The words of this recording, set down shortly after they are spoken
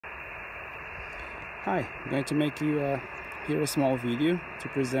Hi, I'm going to make you here a small video to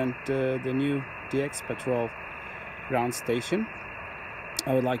present the new DXpatrol ground station.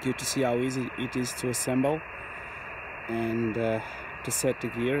 I would like you to see how easy it is to assemble and to set the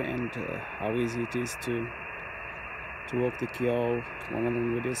gear, and how easy it is to work the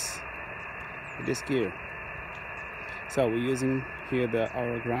QO-100 with this gear. So we're using here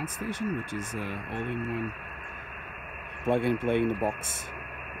our ground station, which is all-in-one plug and play in the box.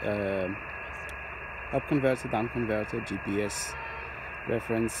 Up converted, down converted, GPS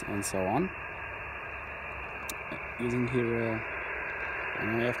reference, and so on. Using here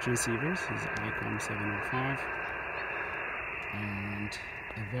an IF transceiver, this is Icon 705, and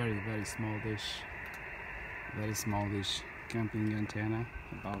a very small dish camping antenna,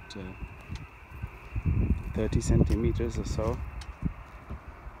 about 30 centimeters or so.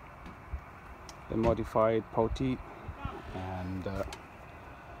 The modified POTI and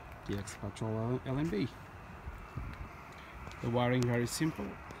DXpatrol LNB. The wiring very simple.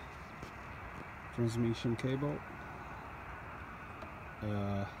 Transmission cable,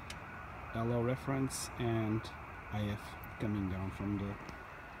 LO reference, and IF coming down from the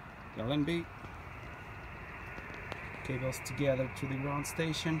LNB. Cables together to the ground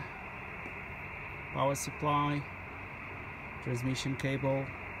station. Power supply, transmission cable,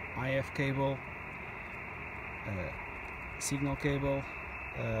 IF cable, signal cable,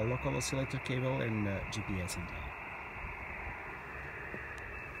 local oscillator cable, and GPS antenna.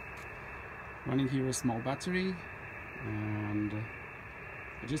 Running here a small battery, and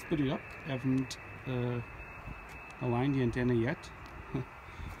I just put it up. I haven't aligned the antenna yet.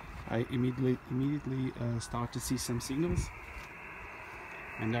 I immediately start to see some signals,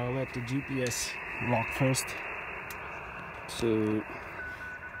 and I'll let the GPS lock first. So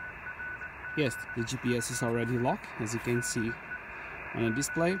yes, the GPS is already locked, as you can see on a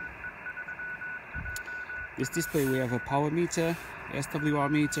display. This display we have a power meter, SWR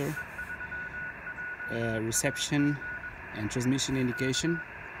meter, reception and transmission indication,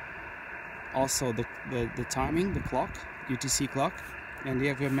 also the timing, the clock, UTC clock, and we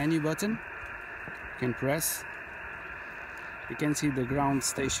have a menu button you can press. You can see the ground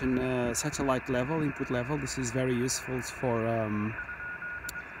station satellite level, input level. This is very useful for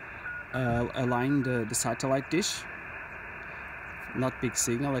aligning the satellite dish. Not big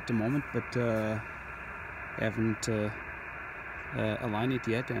signal at the moment, but haven't aligned it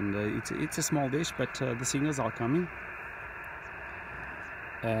yet, and it's a small dish, but the signals are coming.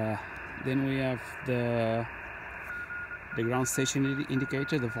 Then we have the ground station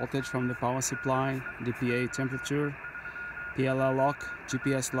indicator, the voltage from the power supply, DPA temperature, PLL lock,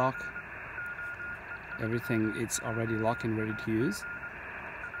 GPS lock. Everything it's already locked and ready to use.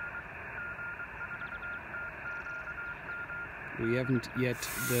 We haven't yet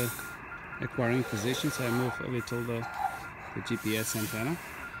the acquiring position, so I move a little the GPS antenna.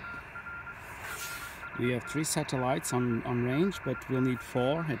 We have 3 satellites on range, but we'll need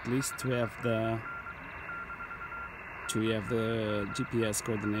 4 at least to have the GPS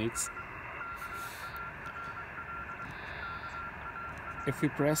coordinates. If we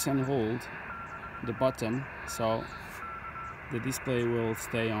press and hold the button, so the display will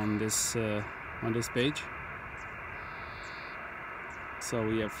stay on this page. So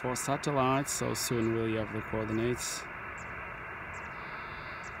we have 4 satellites, so soon we'll have the coordinates.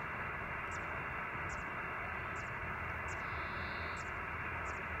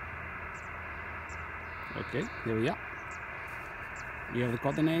 Okay, here we are. We have the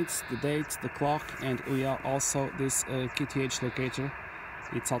coordinates, the dates, the clock, and we have also this QTH locator.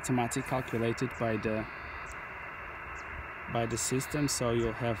 It's automatic calculated by the system, so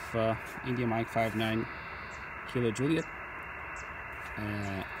you'll have India Mike 59 Kilo Juliet.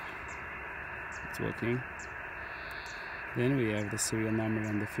 It's working. Then we have the serial number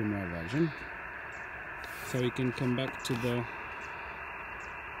and the firmware version. So we can come back to the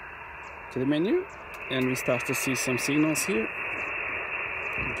menu, and we start to see some signals here.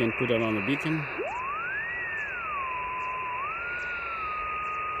 You can put it on the beacon.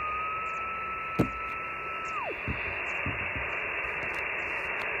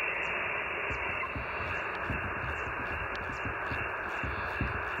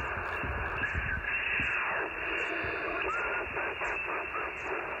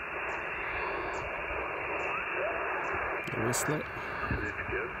 The whistler.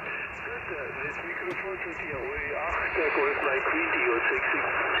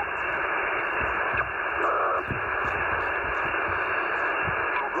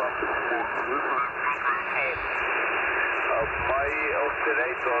 My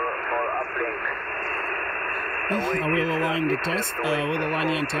oscillator for uplink. I will align the test, will align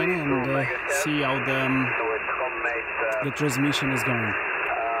the antenna and see how the transmission is going.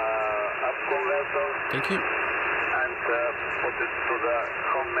 Thank you. And put it to the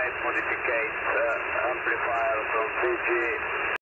homemade modified amplifier from 3G